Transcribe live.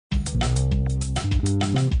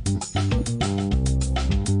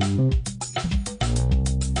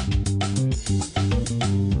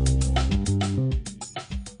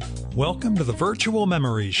Welcome to the Virtual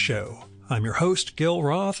Memories Show. I'm your host, Gil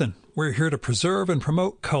Roth, and we're here to preserve and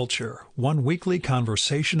promote culture, one weekly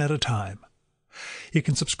conversation at a time. You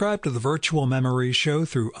can subscribe to the Virtual Memories Show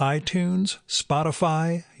through iTunes,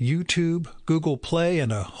 Spotify, YouTube, Google Play,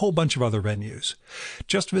 and a whole bunch of other venues.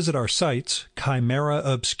 Just visit our sites,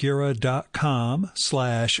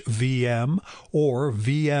 chimeraobscura.com/VM or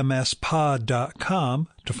vmspod.com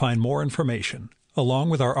to find more information, along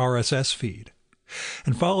with our RSS feed.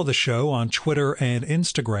 And follow the show on Twitter and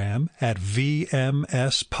Instagram at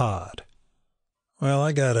VMSPod. Well,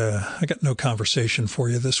 I got no conversation for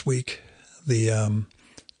you this week. The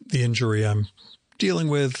injury I'm dealing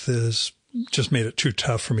with has just made it too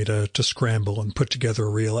tough for me to scramble and put together a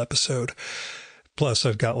real episode. Plus,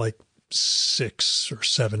 I've got like 6 or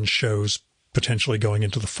 7 shows potentially going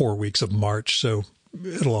into the 4 weeks of March, so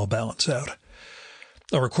it'll all balance out.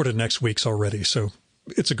 I recorded next week's already, so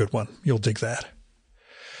it's a good one. You'll dig that.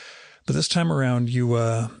 But this time around, you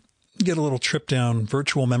get a little trip down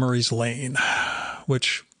Virtual Memories Lane,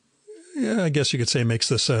 which, yeah, I guess you could say makes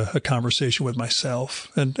this a conversation with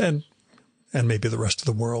myself and maybe the rest of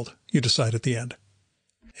the world. You decide at the end.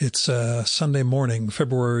 It's Sunday morning,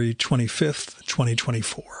 February 25th,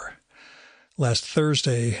 2024. Last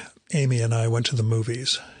Thursday, Amy and I went to the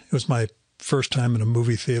movies. It was my first time in a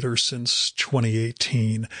movie theater since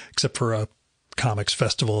 2018, except for a comics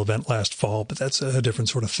festival event last fall, but that's a different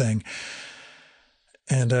sort of thing.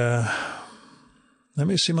 And that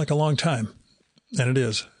may seem like a long time, and it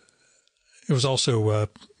is. It was also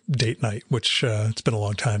date night, which it's been a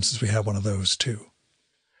long time since we had one of those too.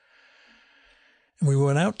 And we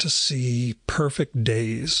went out to see Perfect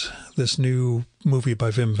Days, this new movie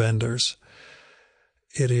by Wim Wenders.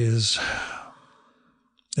 It's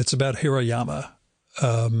about Hirayama,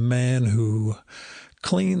 a man who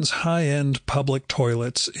cleans high-end public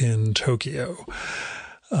toilets in Tokyo.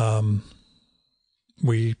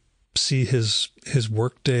 We see his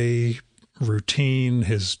workday routine,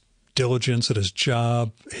 his diligence at his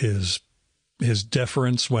job, his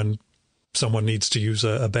deference when someone needs to use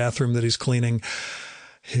a bathroom that he's cleaning,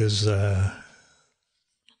 his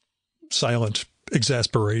silent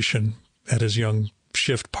exasperation at his young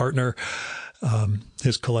shift partner,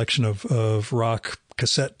 his collection of rock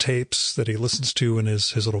cassette tapes that he listens to in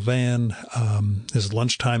his little van, his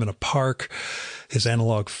lunchtime in a park, his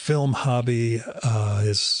analog film hobby,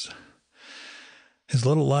 his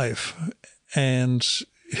little life, and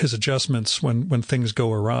his adjustments when things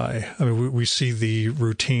go awry. I mean, we see the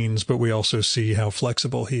routines, but we also see how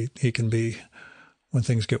flexible he can be when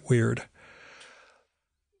things get weird.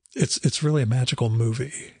 It's really a magical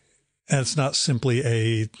movie. And it's not simply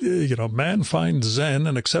a, man finds Zen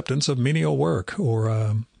and acceptance of menial work or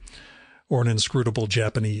an inscrutable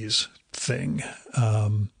Japanese thing.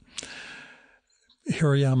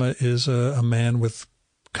 Hirayama is a man with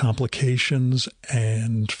complications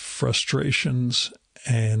and frustrations,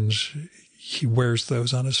 and he wears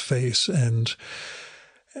those on his face. And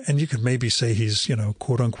you could maybe say he's,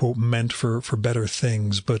 quote unquote, meant for better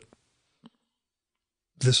things, but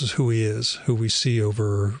this is who he is, who we see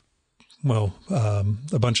over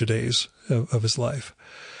a bunch of days of his life.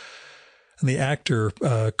 And the actor,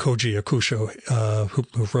 Koji Yakusho,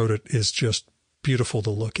 who wrote it, is just beautiful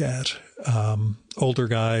to look at. Older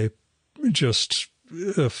guy, just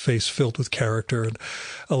a face filled with character. And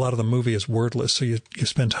a lot of the movie is wordless, so you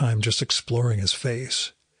spend time just exploring his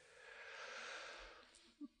face.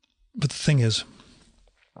 But the thing is,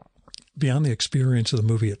 beyond the experience of the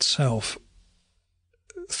movie itself,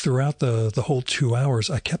 throughout the whole 2 hours,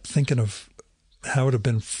 I kept thinking of how it had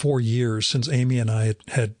been 4 years since Amy and I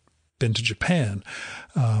had been to Japan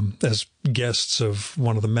as guests of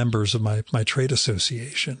one of the members of my trade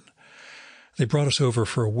association. They brought us over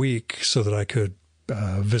for a week so that I could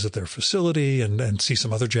visit their facility and see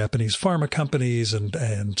some other Japanese pharma companies and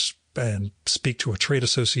speak to a trade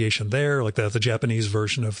association there, like the Japanese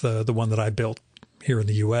version of the one that I built here in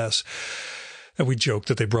the U.S. And we joked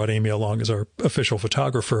that they brought Amy along as our official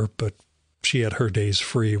photographer, but she had her days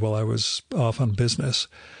free while I was off on business.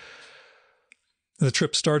 The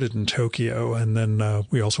trip started in Tokyo, and then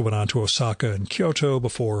we also went on to Osaka and Kyoto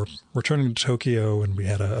before returning to Tokyo, and we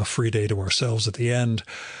had a free day to ourselves at the end.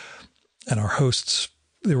 And our hosts,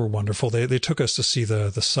 they were wonderful. They took us to see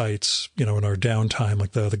the sites, in our downtime,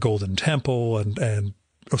 like the Golden Temple and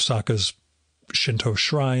Osaka's Shinto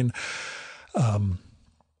Shrine.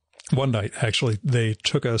 One night, actually, they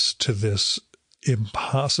took us to this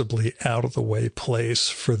impossibly out of the way place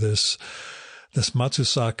for this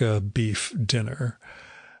Matsusaka beef dinner.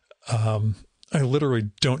 I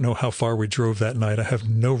literally don't know how far we drove that night. I have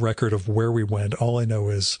no record of where we went. All I know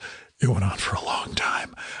is It went on for a long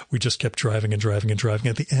time. We just kept driving and driving and driving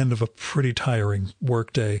at the end of a pretty tiring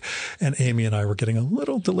workday. And Amy and I were getting a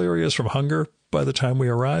little delirious from hunger by the time we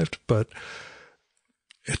arrived, but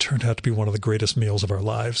it turned out to be one of the greatest meals of our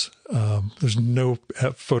lives. There's no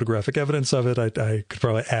photographic evidence of it. I could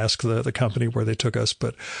probably ask the company where they took us,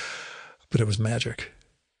 but it was magic.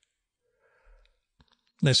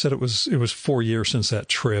 And I said it was 4 years since that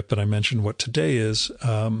trip, and I mentioned what today is.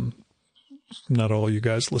 Not all you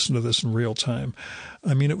guys listen to this in real time.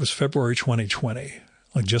 I mean, it was February 2020,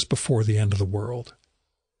 like just before the end of the world.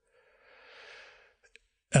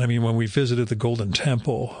 And I mean, when we visited the Golden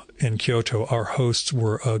Temple in Kyoto, our hosts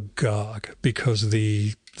were agog because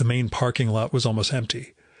the main parking lot was almost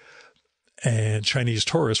empty. And Chinese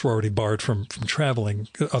tourists were already barred from traveling.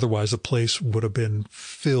 Otherwise, the place would have been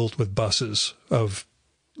filled with buses of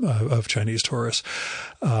Chinese tourists.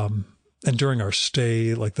 And during our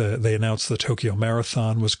stay, like they announced the Tokyo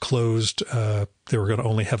Marathon was closed. They were going to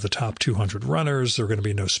only have the top 200 runners. There were going to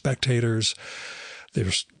be no spectators. They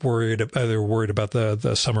were worried about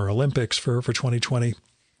the Summer Olympics for 2020.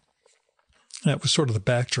 That was sort of the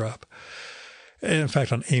backdrop. And in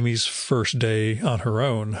fact, on Amy's first day on her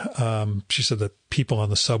own, she said that people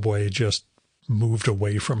on the subway just moved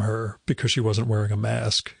away from her because she wasn't wearing a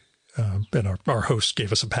mask. And our host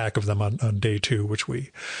gave us a pack of them on day 2, which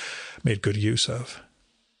we made good use of.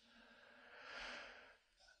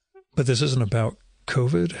 But this isn't about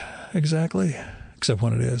COVID exactly, except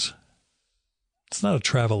when it is. It's not a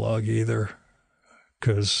travelogue either,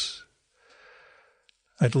 because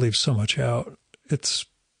I'd leave so much out. It's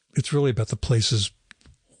really about the places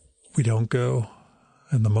we don't go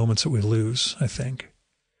and the moments that we lose, I think.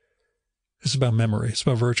 It's about memory. It's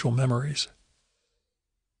about virtual memories.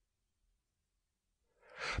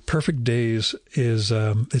 Perfect Days is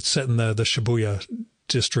it's set in the Shibuya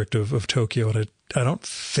district of Tokyo, and I don't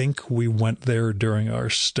think we went there during our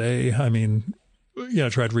stay. I mean, I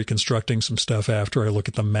tried reconstructing some stuff after I look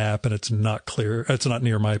at the map, and it's not clear. It's not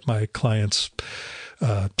near my client's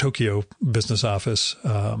Tokyo business office,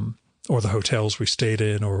 or the hotels we stayed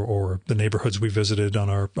in, or the neighborhoods we visited on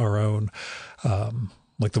our own,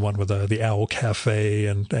 like the one with the Owl Cafe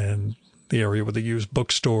and the area with the used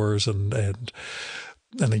bookstores and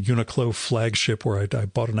the Uniqlo flagship where I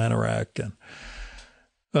bought an anorak. And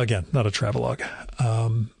again, not a travelogue.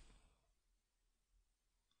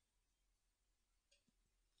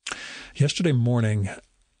 Yesterday morning,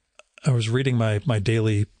 I was reading my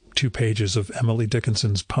daily 2 pages of Emily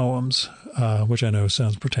Dickinson's poems, which I know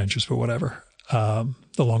sounds pretentious, but whatever, along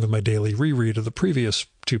with my daily reread of the previous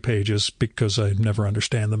 2 pages because I never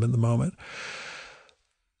understand them in the moment.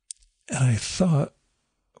 And I thought,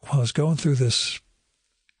 while I was going through this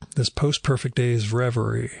post-Perfect Days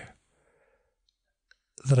reverie,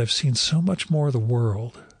 that I've seen so much more of the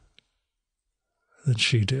world than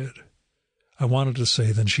she did. I wanted to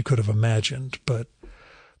say than she could have imagined, but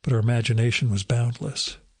her imagination was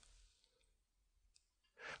boundless.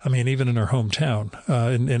 I mean, even in her hometown,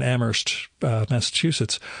 in Amherst,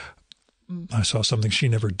 Massachusetts, I saw something she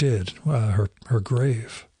never did, her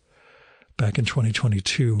grave, back in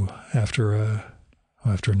 2022 after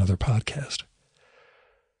another podcast.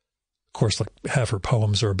 Of course, like half her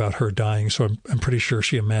poems are about her dying, so I'm pretty sure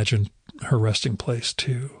she imagined her resting place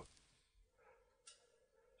too.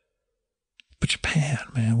 But Japan,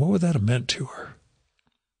 man, what would that have meant to her?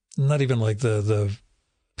 Not even like the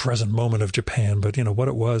present moment of Japan, but what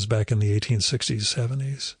it was back in the 1860s,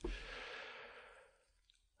 70s.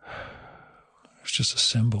 It was just a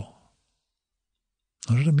symbol.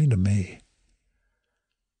 What did it mean to me?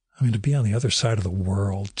 I mean, to be on the other side of the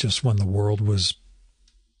world, just when the world was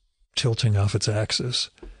tilting off its axis,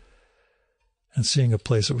 and seeing a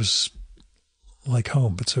place that was like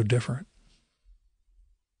home, but so different.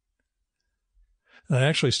 And I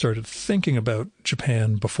actually started thinking about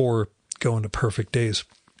Japan before going to Perfect Days.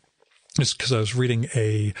 It's because I was reading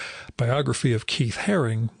a biography of Keith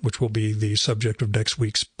Haring, which will be the subject of next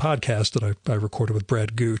week's podcast that I recorded with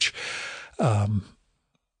Brad Gooch.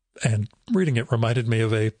 And reading it reminded me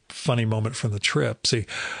of a funny moment from the trip. See,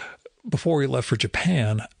 before we left for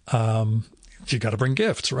Japan, you got to bring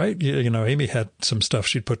gifts, right? Amy had some stuff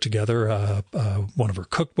she'd put together, one of her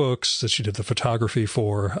cookbooks that she did the photography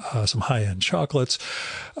for, some high-end chocolates.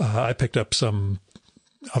 I picked up some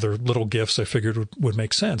other little gifts I figured would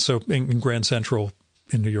make sense. So in Grand Central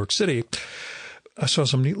in New York City, I saw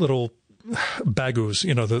some neat little bagus,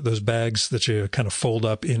 those bags that you kind of fold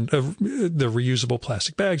up in the reusable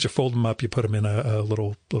plastic bags. You fold them up, you put them in a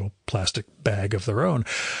little plastic bag of their own.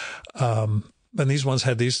 And these ones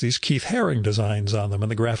had these Keith Haring designs on them, and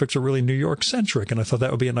the graphics are really New York centric. And I thought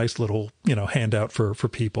that would be a nice little, handout for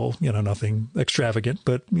people, nothing extravagant,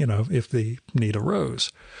 but, if the need arose.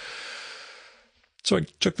 So I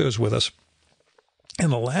took those with us.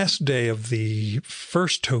 And the last day of the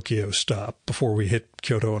first Tokyo stop before we hit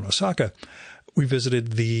Kyoto and Osaka, we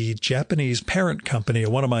visited the Japanese parent company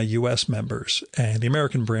of one of my U.S. members. And the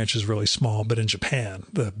American branch is really small, but in Japan,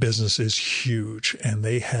 the business is huge. And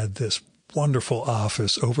they had this wonderful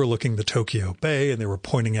office overlooking the Tokyo Bay, and they were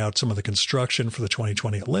pointing out some of the construction for the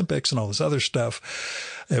 2020 Olympics and all this other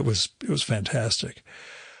stuff. It was fantastic.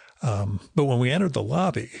 But when we entered the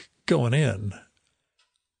lobby going in,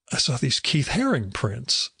 I saw these Keith Haring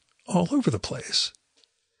prints all over the place.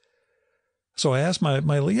 So I asked my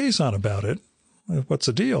liaison about it. What's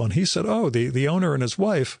the deal? And he said, the owner and his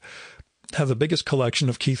wife have the biggest collection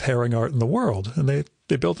of Keith Haring art in the world. And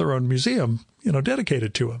they built their own museum,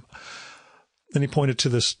 dedicated to him. Then he pointed to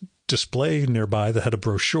this display nearby that had a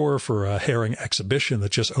brochure for a Haring exhibition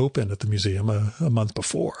that just opened at the museum a month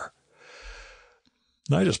before.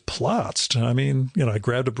 And I just plotzed. I mean, I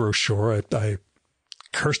grabbed a brochure. I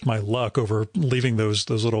cursed my luck over leaving those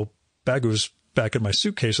little bagus back in my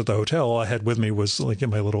suitcase at the hotel. All I had with me was like in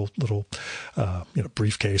my little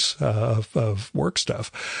briefcase of work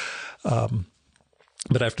stuff.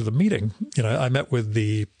 But after the meeting, I met with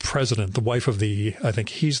the president, the wife of I think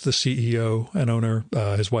he's the CEO and owner.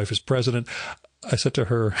 His wife is president. I said to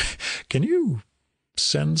her, can you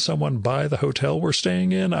send someone by the hotel we're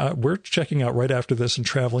staying in? We're checking out right after this and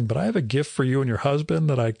traveling, but I have a gift for you and your husband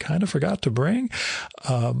that I kind of forgot to bring.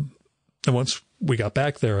 And once we got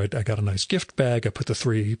back there, I got a nice gift bag. I put the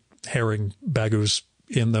 3 Haring bagus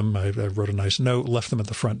in them. I wrote a nice note, left them at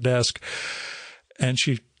the front desk, and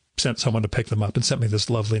she sent someone to pick them up and sent me this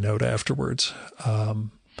lovely note afterwards.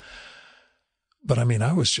 But I mean,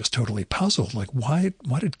 I was just totally puzzled. Like, why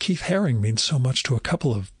did Keith Haring mean so much to a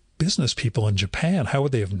couple of business people in Japan? How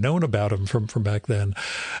would they have known about him from back then?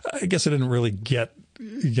 I guess I didn't really get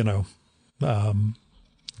the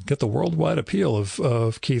worldwide appeal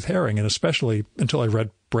of Keith Haring, and especially until I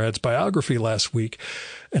read Brad's biography last week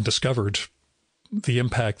and discovered the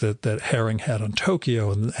impact that Haring had on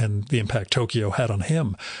Tokyo and the impact Tokyo had on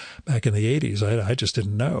him back in the 80s. I just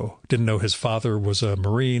didn't know. Didn't know his father was a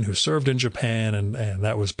Marine who served in Japan, and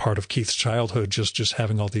that was part of Keith's childhood, just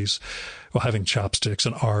having all these, having chopsticks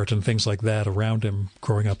and art and things like that around him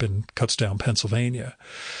growing up in Kutztown, Pennsylvania.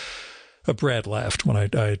 Brad laughed when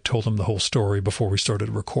I told him the whole story before we started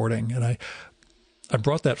recording, and I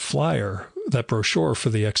brought that flyer, that brochure for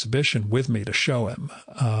the exhibition with me to show him.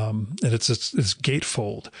 And it's this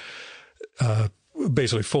gatefold.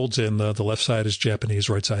 Basically folds in, the left side is Japanese,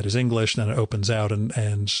 right side is English, and then it opens out.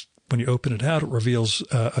 And when you open it out, it reveals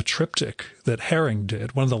a triptych that Haring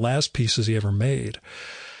did, one of the last pieces he ever made.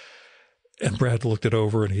 And Brad looked it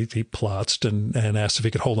over and he plotzed and asked if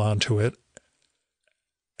he could hold on to it.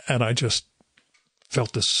 And I just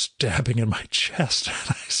felt this stabbing in my chest. And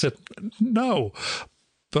I said, no,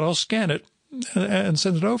 but I'll scan it and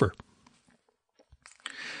send it over.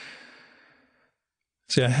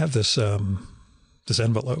 See, I have this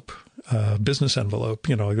envelope, business envelope,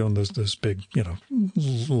 like one of those big,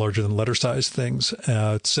 larger than letter size things.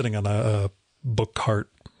 It's sitting on a book cart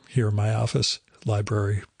here in my office,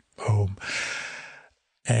 library, home.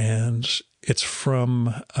 And it's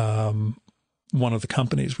from one of the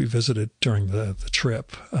companies we visited during the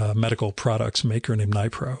trip, a medical products maker named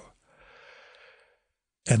Nipro.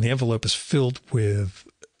 And the envelope is filled with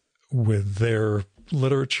their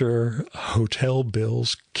literature, hotel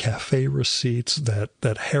bills, cafe receipts, that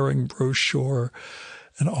Haring brochure,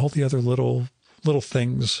 and all the other little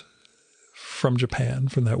things from Japan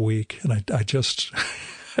from that week. And I just,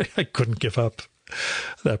 I couldn't give up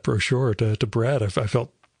that brochure to Brad. I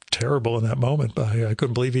felt terrible in that moment. I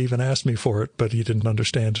couldn't believe he even asked me for it, but he didn't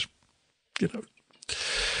understand, didn't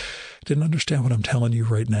understand what I'm telling you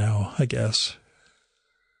right now, I guess,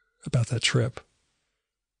 about that trip.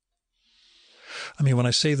 I mean, when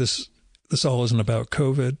I say this all isn't about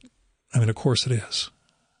COVID, I mean, of course it is.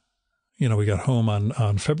 We got home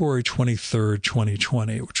on February 23rd,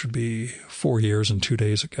 2020, which would be 4 years and 2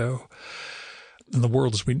 days ago. And the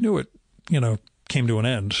world as we knew it, came to an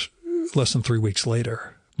end less than 3 weeks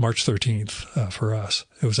later. March 13th for us.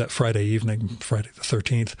 It was that Friday evening, Friday the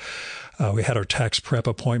 13th. We had our tax prep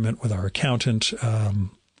appointment with our accountant,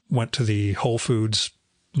 went to the Whole Foods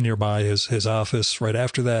nearby his office right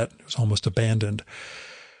after that. It was almost abandoned,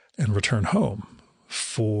 and returned home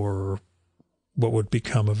for what would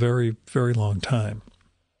become a very, very long time.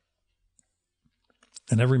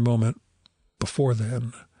 And every moment before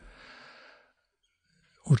then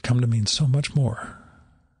would come to mean so much more.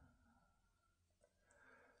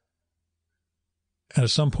 And at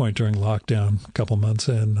some point during lockdown, a couple months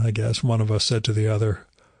in, I guess, one of us said to the other,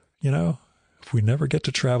 you know, if we never get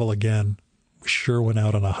to travel again, we sure went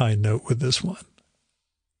out on a high note with this one.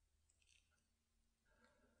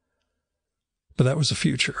 But that was the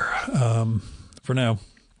future. For now,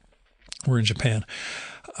 we're in Japan.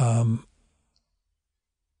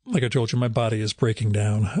 Like I told you, my body is breaking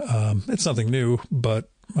down. It's nothing new, but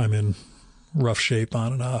I'm in rough shape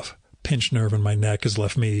on and off. Pinched nerve in my neck has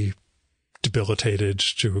left me debilitated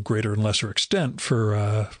to a greater and lesser extent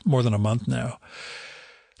for more than a month now.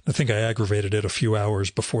 I think I aggravated it a few hours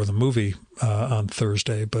before the movie on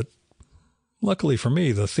Thursday, but luckily for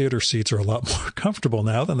me, the theater seats are a lot more comfortable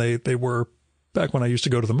now than they were back when I used to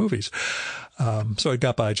go to the movies. So I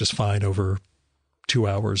got by just fine over 2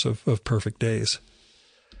 hours of perfect days.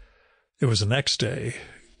 It was the next day,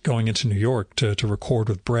 going into New York to record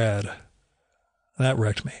with Brad. That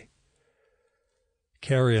wrecked me.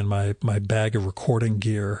 Carrying my bag of recording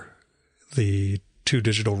gear, the 2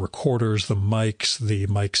 digital recorders, the mics, the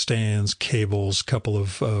mic stands, cables, couple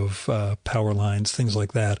of power lines, things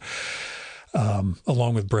like that,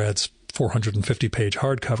 along with Brad's 450-page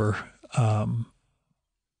hardcover.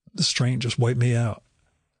 The strain just wiped me out.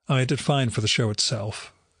 I did fine for the show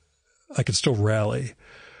itself. I could still rally,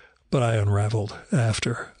 but I unraveled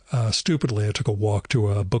after. Stupidly, I took a walk to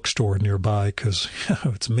a bookstore nearby because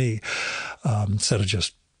it's me, instead of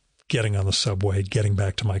just getting on the subway, getting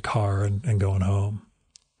back to my car and going home.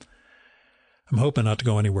 I'm hoping not to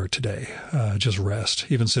go anywhere today, just rest.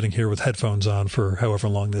 Even sitting here with headphones on for however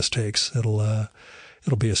long this takes, it'll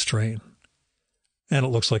be a strain. And it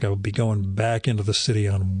looks like I will be going back into the city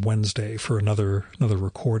on Wednesday for another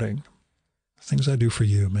recording. Things I do for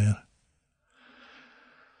you, man.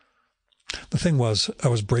 The thing was, I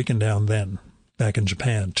was breaking down then, back in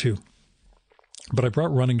Japan, too. But I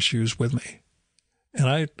brought running shoes with me.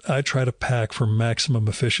 And I try to pack for maximum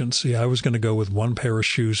efficiency. I was going to go with 1 pair of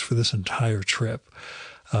shoes for this entire trip.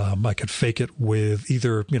 I could fake it with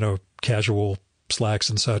either, casual slacks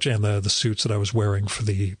and such, and the suits that I was wearing for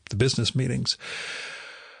the business meetings.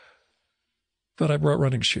 But I brought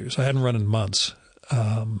running shoes. I hadn't run in months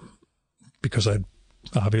because I'd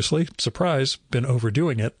obviously, surprise, been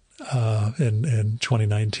overdoing it in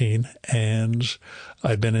 2019. And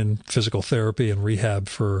I'd been in physical therapy and rehab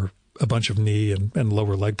for a bunch of knee and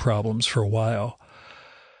lower leg problems for a while.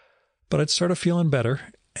 But I'd started feeling better,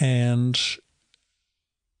 and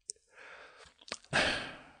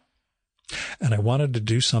I wanted to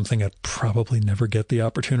do something I'd probably never get the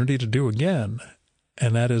opportunity to do again,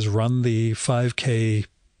 and that is run the 5K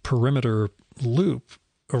perimeter loop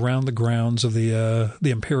around the grounds of the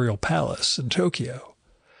Imperial Palace in Tokyo.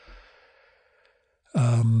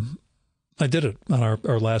 I did it on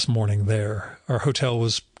our last morning there. Our hotel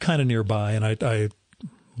was kind of nearby, and I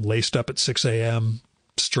laced up at 6 a.m.,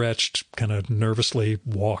 stretched, kind of nervously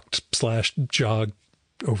walked/jogged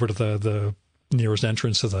over to the nearest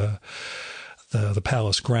entrance of the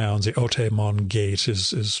palace grounds. The Otemon Gate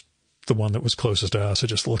is the one that was closest to us. I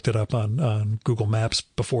just looked it up on Google Maps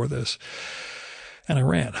before this, and I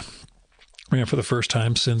ran for the first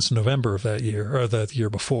time since November of that year, or the year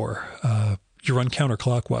before. You run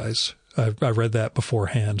counterclockwise. I read that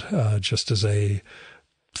beforehand, just as a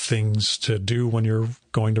things to do when you're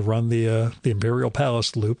going to run the Imperial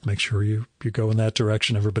Palace loop. Make sure you go in that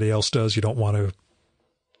direction. Everybody else does. You don't want to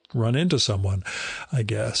run into someone, I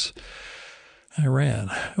guess. I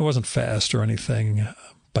ran. It wasn't fast or anything.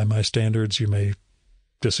 By my standards, you may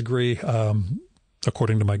disagree.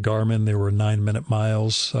 According to my Garmin, there were 9-minute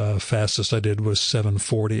miles. Fastest I did was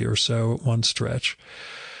 7:40 or so at one stretch.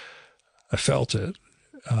 I felt it.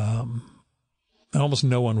 And almost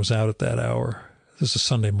no one was out at that hour. This is a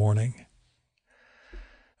Sunday morning.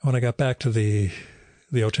 When I got back to the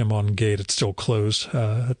Otemon Gate, it's still closed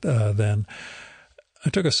then. I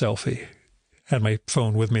took a selfie. Had my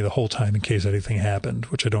phone with me the whole time in case anything happened,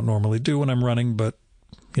 which I don't normally do when I'm running, but,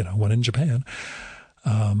 when in Japan.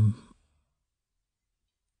 And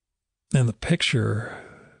the picture,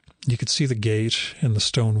 you could see the gate and the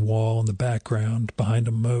stone wall in the background behind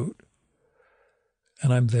a moat.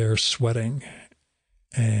 And I'm there sweating,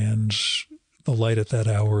 and the light at that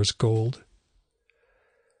hour is gold,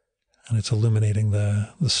 and it's illuminating the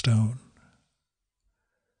stone.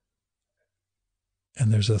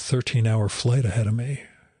 And there's a 13-hour flight ahead of me,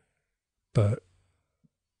 but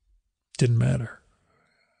didn't matter.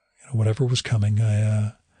 Whatever was coming,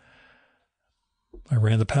 I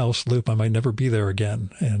ran the palace loop. I might never be there again,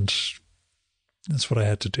 and that's what I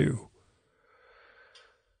had to do.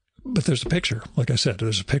 But there's a picture. Like I said,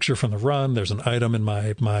 there's a picture from the run. There's an item in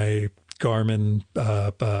my Garmin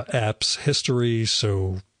app's history.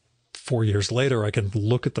 So 4 years later, I can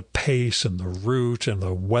look at the pace and the route and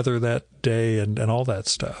the weather that day and all that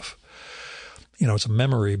stuff. You know, it's a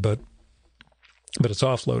memory, but it's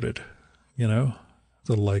offloaded, you know,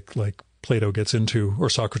 like Plato gets into, or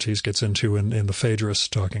Socrates gets into in the Phaedrus,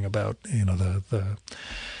 talking about, you know, the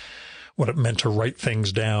what it meant to write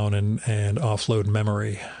things down and offload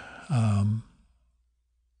memory. In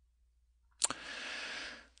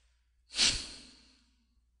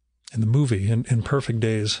the movie, in Perfect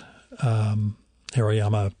Days,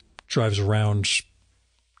 Hirayama drives around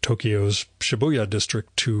Tokyo's Shibuya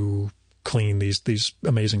district to clean these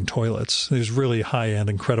amazing toilets. There's really high-end,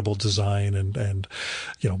 incredible design, and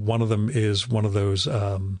you know, one of them is one of those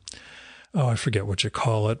I forget what you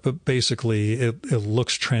call it, but basically it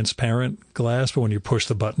looks transparent glass, but when you push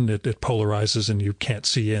the button, it polarizes and you can't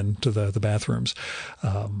see into the bathrooms.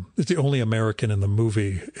 It's the only American in the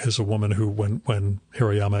movie is a woman who, when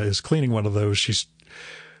Hirayama is cleaning one of those, she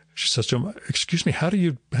says to him, "Excuse me, how do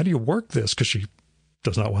you work this?" Because she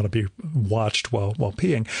does not want to be watched while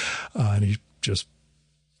peeing, and he just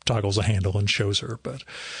toggles a handle and shows her. But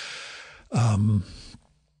the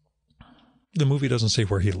movie doesn't say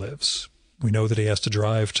where he lives. We know that he has to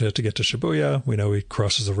drive to get to Shibuya. We know he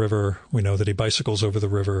crosses the river. We know that he bicycles over the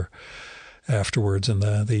river afterwards in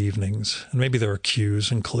the evenings. And maybe there are cues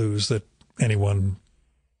and clues that anyone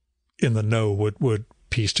in the know would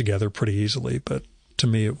piece together pretty easily. But to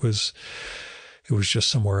me, it was just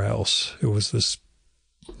somewhere else. It was this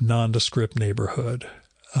nondescript neighborhood.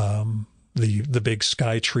 The big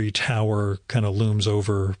Skytree tower kind of looms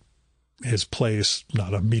over his place,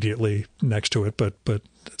 not immediately next to it, but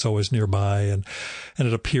it's always nearby, and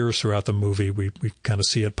it appears throughout the movie. We kind of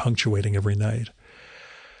see it punctuating every night.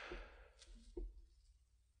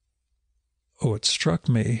 Oh, it struck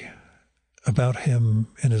me about him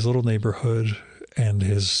in his little neighborhood and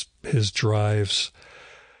his drives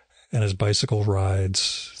and his bicycle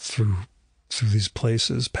rides through these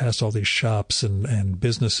places, past all these shops and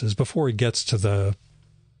businesses, before he gets to the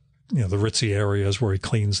ritzy areas where he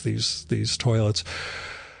cleans these toilets,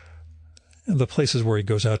 and the places where he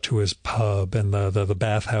goes out to his pub, and the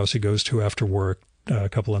bathhouse he goes to after work a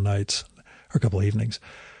couple of nights or a couple of evenings,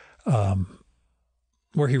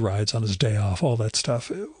 where he rides on his day off, all that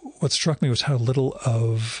stuff. What struck me was how little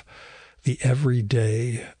of the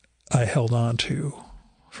everyday I held on to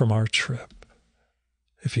from our trip,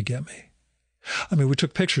 if you get me. I mean, we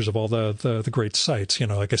took pictures of all the great sites, you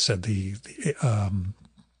know, like I said, the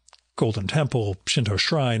Golden Temple, Shinto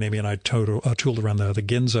Shrine. Amy and I tooled around the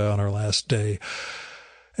Ginza on our last day,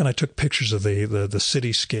 and I took pictures of the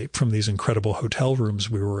cityscape from these incredible hotel rooms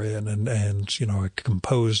we were in, and you know, I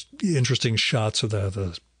composed interesting shots of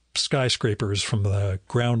the skyscrapers from the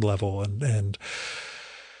ground level, and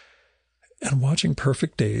watching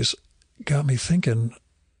Perfect Days got me thinking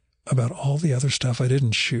about all the other stuff I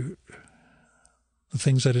didn't shoot, the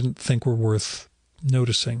things I didn't think were worth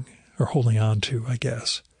noticing or holding on to, I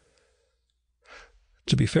guess.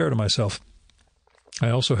 To be fair to myself, I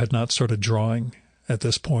also had not started drawing at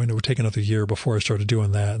this point. It would take another year before I started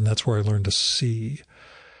doing that, and that's where I learned to see.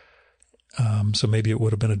 So maybe it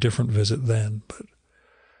would have been a different visit then.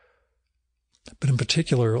 But in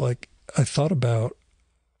particular, like, I thought about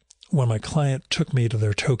when my client took me to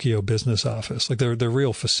their Tokyo business office, like their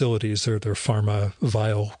real facilities, their pharma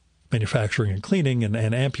vial manufacturing and cleaning and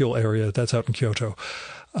ampule area, that's out in Kyoto.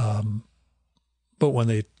 But when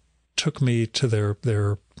they took me to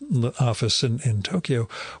their office in Tokyo,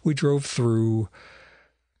 we drove through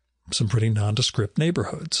some pretty nondescript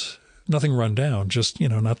neighborhoods. Nothing run down, just, you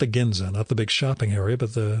know, not the Ginza, not the big shopping area,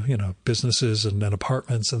 but the, you know, businesses and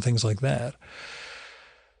apartments and things like that.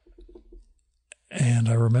 And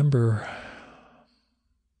I remember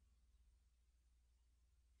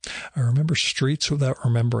streets without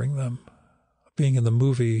remembering them. Being in the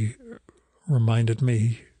movie reminded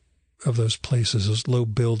me of those places, those low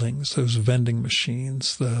buildings, those vending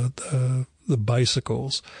machines, the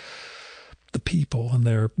bicycles, the people and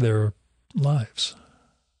their lives.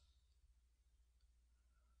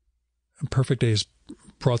 And Perfect Days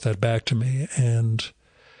brought that back to me, and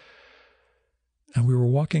we were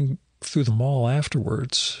walking through the mall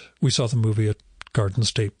afterwards. We saw the movie at Garden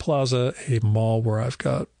State Plaza, a mall where I've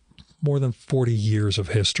got more than 40 years of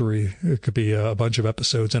history. It could be a bunch of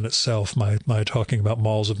episodes in itself, my talking about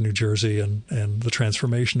malls of New Jersey and the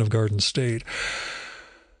transformation of Garden State.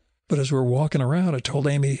 But as we were walking around, I told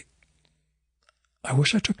Amy, I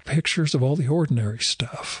wish I took pictures of all the ordinary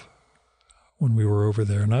stuff when we were over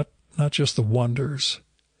there, not just the wonders.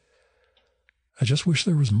 I just wish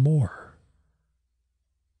there was more.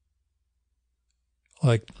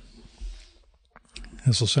 Like,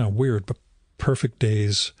 this will sound weird, but Perfect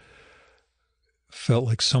Days felt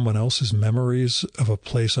like someone else's memories of a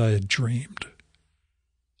place I had dreamed.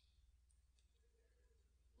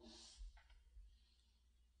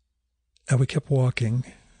 And we kept walking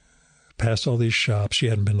past all these shops. She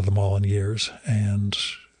hadn't been to the mall in years. And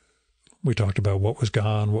we talked about what was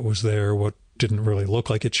gone, what was there, what didn't really look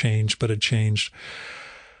like it changed, but it changed.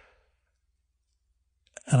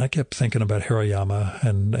 And I kept thinking about Hirayama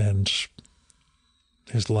and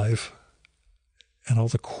his life and all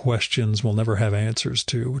the questions we'll never have answers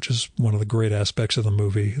to, which is one of the great aspects of the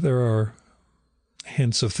movie. There are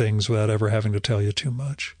hints of things without ever having to tell you too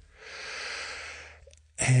much.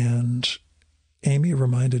 And Amy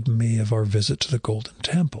reminded me of our visit to the Golden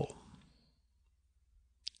Temple.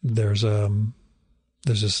 There's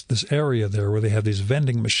this area there where they have these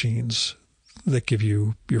vending machines that give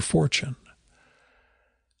you your fortune.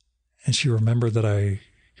 And she remembered that I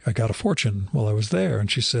got a fortune while I was there.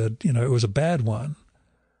 And she said, it was a bad one.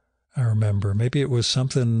 I remember. Maybe it was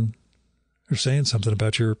something, or saying something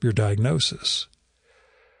about your diagnosis.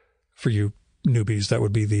 For you newbies, that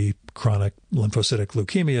would be the chronic lymphocytic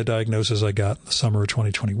leukemia diagnosis I got in the summer of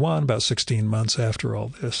 2021, about 16 months after all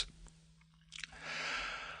this.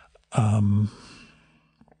 I'm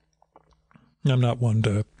not one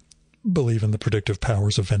to believe in the predictive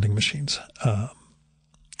powers of vending machines.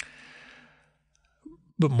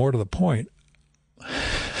 But more to the point,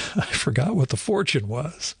 I forgot what the fortune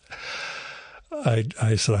was.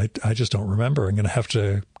 I said, I just don't remember. I'm going to have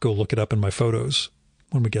to go look it up in my photos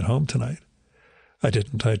when we get home tonight. I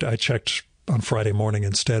didn't. I checked on Friday morning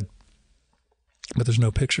instead, but there's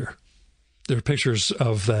no picture. There are pictures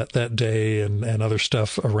of that day and other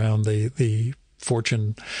stuff around the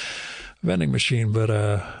fortune vending machine, but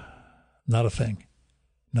not a thing.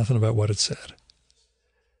 Nothing about what it said.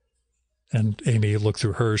 And Amy looked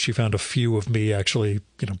through hers. She found a few of me actually,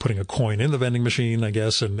 putting a coin in the vending machine, I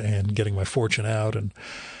guess, and getting my fortune out, and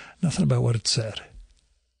nothing about what it said.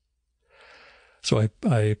 So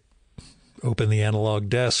I opened the analog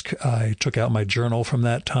desk. I took out my journal from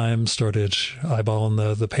that time, started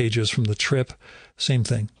eyeballing the pages from the trip. Same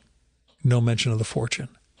thing. No mention of the fortune.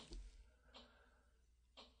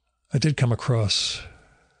 I did come across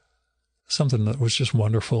something that was just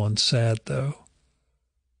wonderful and sad, though.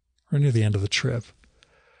 We're near the end of the trip.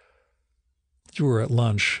 We were at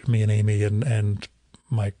lunch, me and Amy, and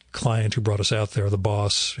my client who brought us out there, the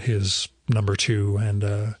boss, his number two, and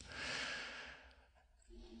a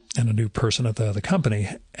new person at the company.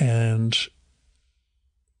 And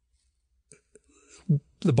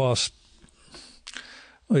the boss,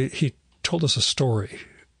 he told us a story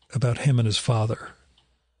about him and his father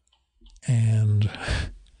and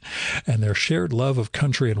their shared love of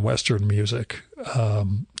country and Western music.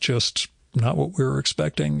 Just not what we were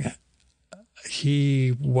expecting.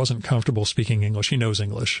 He wasn't comfortable speaking English. He knows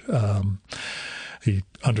English. He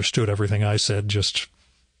understood everything I said, just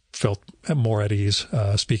felt more at ease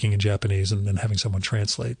speaking in Japanese and then having someone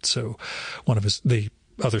translate. So one of the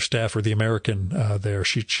other staff, or the American there,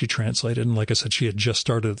 she translated. And like I said, she had just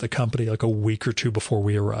started at the company like a week or two before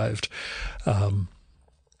we arrived.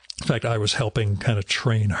 In fact, I was helping kind of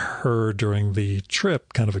train her during the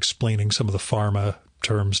trip, kind of explaining some of the pharma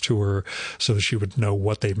terms to her so that she would know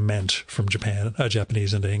what they meant from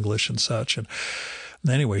Japanese into English and such. And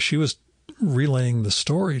anyway, she was relaying the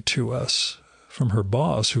story to us from her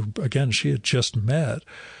boss, who, again, she had just met.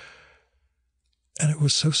 And it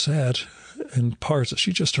was so sad in parts that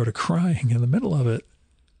she just started crying in the middle of it.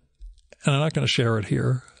 And I'm not going to share it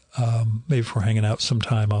here. Maybe if we're hanging out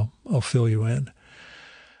sometime, I'll fill you in.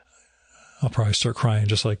 I'll probably start crying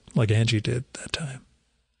just like Angie did that time.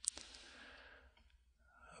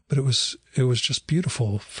 But it was just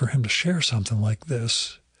beautiful for him to share something like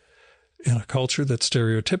this in a culture that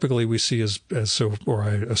stereotypically we see as so, or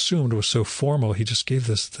I assumed was so formal. He just gave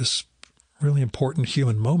this really important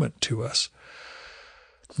human moment to us.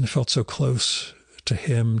 And it felt so close to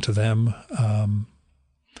him, to them.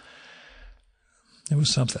 It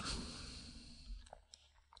was something.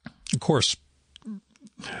 Of course,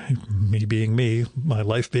 me being me, my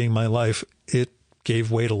life being my life, it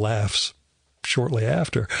gave way to laughs shortly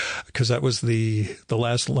after, because that was the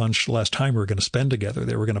last lunch, last time we were going to spend together.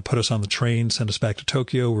 They were going to put us on the train, send us back to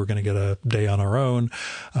Tokyo. We were going to get a day on our own.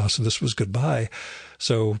 So this was goodbye.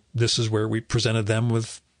 So this is where we presented them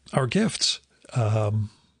with our gifts.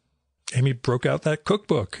 Amy broke out that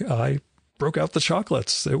cookbook. I broke out the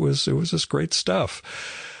chocolates. It was this great stuff.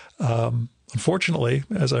 Unfortunately,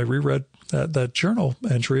 as I reread that journal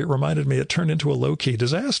entry, it reminded me it turned into a low-key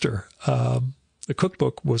disaster. The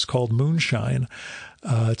cookbook was called Moonshine.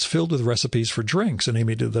 It's filled with recipes for drinks, and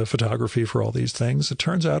Amy did the photography for all these things. It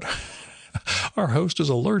turns out our host is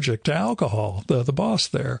allergic to alcohol, the boss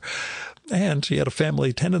there, and he had a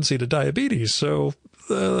family tendency to diabetes, so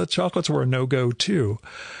the chocolates were a no-go too.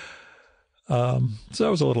 So that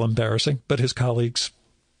was a little embarrassing, but his colleagues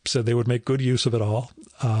said they would make good use of it all.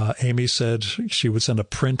 Amy said she would send a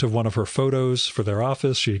print of one of her photos for their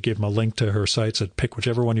office. She gave them a link to her site, said, pick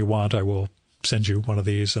whichever one you want. I will send you one of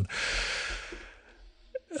these. And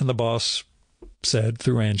the boss said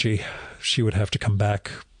through Angie she would have to come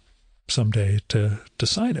back someday to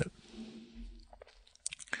sign it.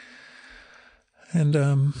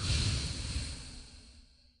 And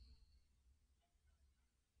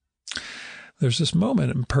there's this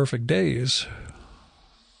moment in Perfect Days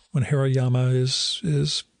when Hiroyama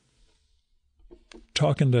is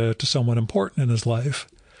talking to someone important in his life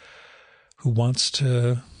who wants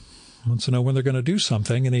to know when they're going to do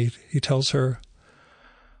something, and he tells her,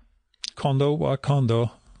 kondo wa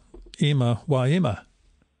kondo, ima wa ima.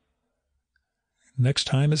 Next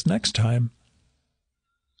time is next time.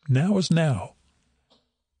 Now is now.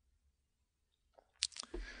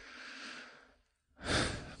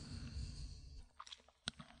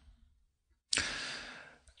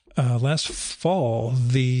 Last fall,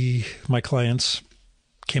 my clients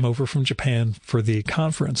came over from Japan for the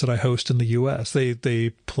conference that I host in the U.S. They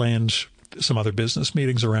planned some other business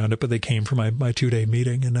meetings around it, but they came for my 2-day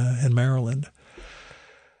meeting in Maryland.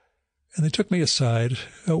 And they took me aside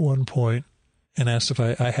at one point and asked if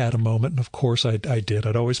I had a moment. And of course I did.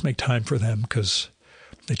 I'd always make time for them because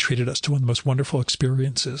they treated us to one of the most wonderful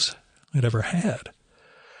experiences I'd ever had.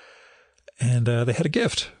 And they had a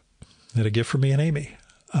gift. They had a gift for me and Amy.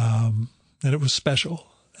 And it was special.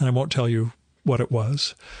 And I won't tell you what it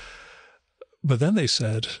was. But then they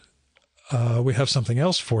said, we have something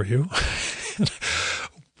else for you.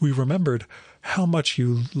 We remembered how much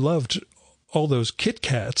you loved all those Kit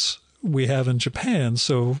Kats we have in Japan,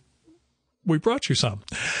 so we brought you some.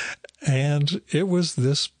 And it was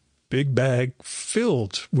this big bag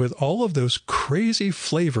filled with all of those crazy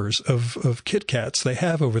flavors of Kit Kats they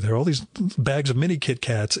have over there, all these bags of mini Kit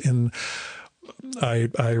Kats. And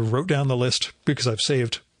I wrote down the list because I've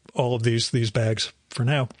saved all of these bags for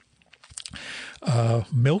now.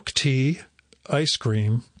 Milk tea, ice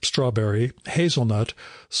cream, strawberry, hazelnut,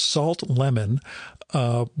 salt lemon,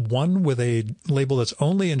 one with a label that's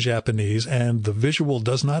only in Japanese, and the visual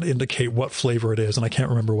does not indicate what flavor it is, and I can't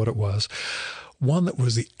remember what it was. One that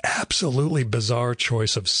was the absolutely bizarre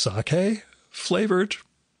choice of sake flavored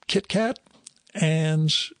Kit Kat,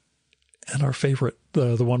 and our favorite,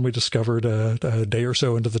 the one we discovered a day or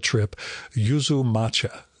so into the trip, yuzu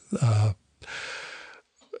matcha.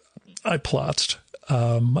 I plotzed.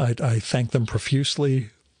 I thanked them profusely.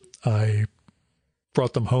 I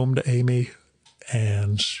brought them home to Amy,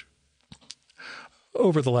 and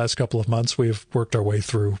over the last couple of months, we've worked our way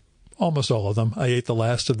through almost all of them. I ate the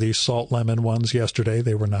last of these salt lemon ones yesterday.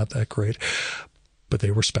 They were not that great, but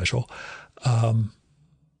they were special.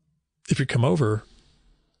 If you come over,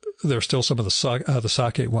 there's still some of the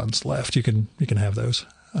sake ones left. You can have those.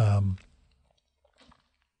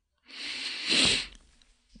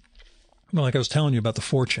 Well, like I was telling you about the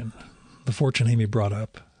fortune Amy brought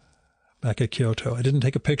up back at Kyoto. I didn't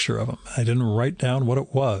take a picture of them. I didn't write down what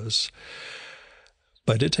it was,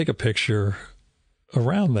 but I did take a picture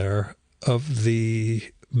around there of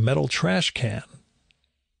the metal trash can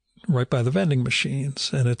right by the vending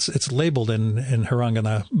machines. And it's labeled in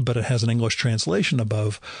hiragana, but it has an English translation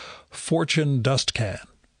above, Fortune Dust Can.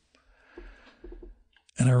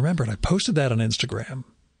 And I remembered I posted that on Instagram.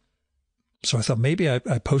 So I thought maybe I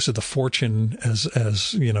posted the fortune as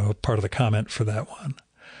part of the comment for that one.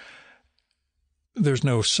 There's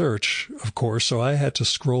no search, of course, so I had to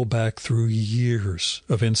scroll back through years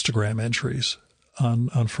of Instagram entries on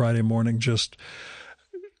Friday morning, just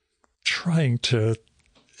trying to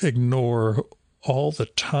ignore all the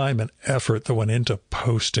time and effort that went into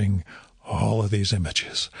posting all of these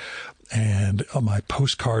images. And my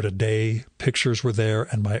postcard a day pictures were there,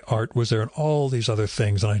 and my art was there, and all these other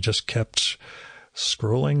things. And I just kept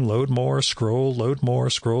scrolling, load more, scroll, load more,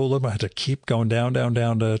 scroll, load more. I had to keep going down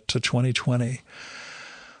to 2020.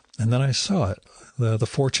 And then I saw it, the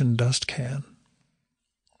Fortune Dust Can.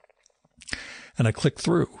 And I clicked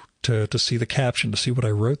through to see the caption, to see what I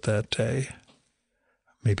wrote that day.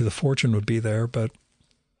 Maybe the fortune would be there, but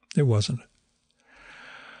it wasn't.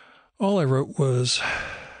 All I wrote was,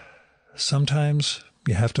 sometimes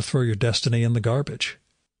you have to throw your destiny in the garbage.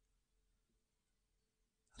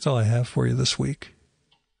 That's all I have for you this week.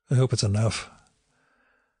 I hope it's enough.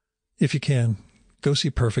 If you can, go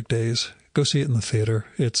see Perfect Days. Go see it in the theater.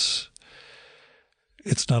 It's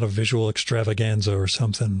not a visual extravaganza or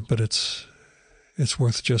something, but it's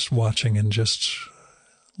worth just watching and just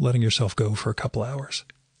letting yourself go for a couple hours.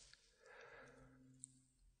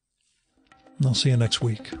 And I'll see you next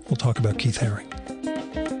week. We'll talk about Keith Haring.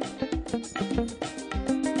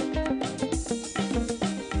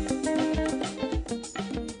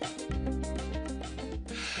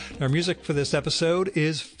 Our music for this episode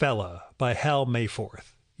is Fella by Hal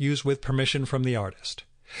Mayforth, used with permission from the artist.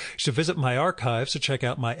 You should visit my archives to check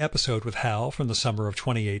out my episode with Hal from the summer of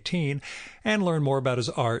 2018 and learn more about his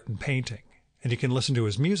art and painting. And you can listen to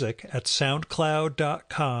his music at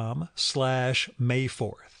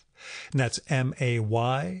soundcloud.com/Mayforth. And that's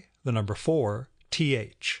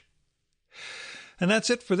MAY4TH. And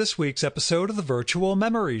that's it for this week's episode of the Virtual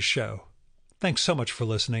Memories Show. Thanks so much for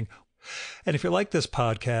listening. And if you like this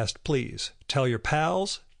podcast, please tell your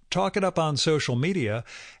pals, talk it up on social media,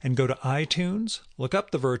 and go to iTunes, look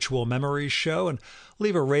up the Virtual Memories Show, and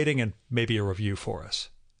leave a rating and maybe a review for us.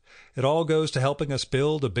 It all goes to helping us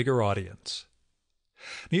build a bigger audience.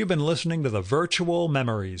 You've been listening to the Virtual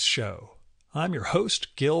Memories Show. I'm your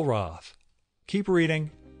host, Gil Roth. Keep reading,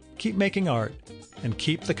 keep making art, and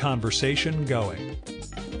keep the conversation going.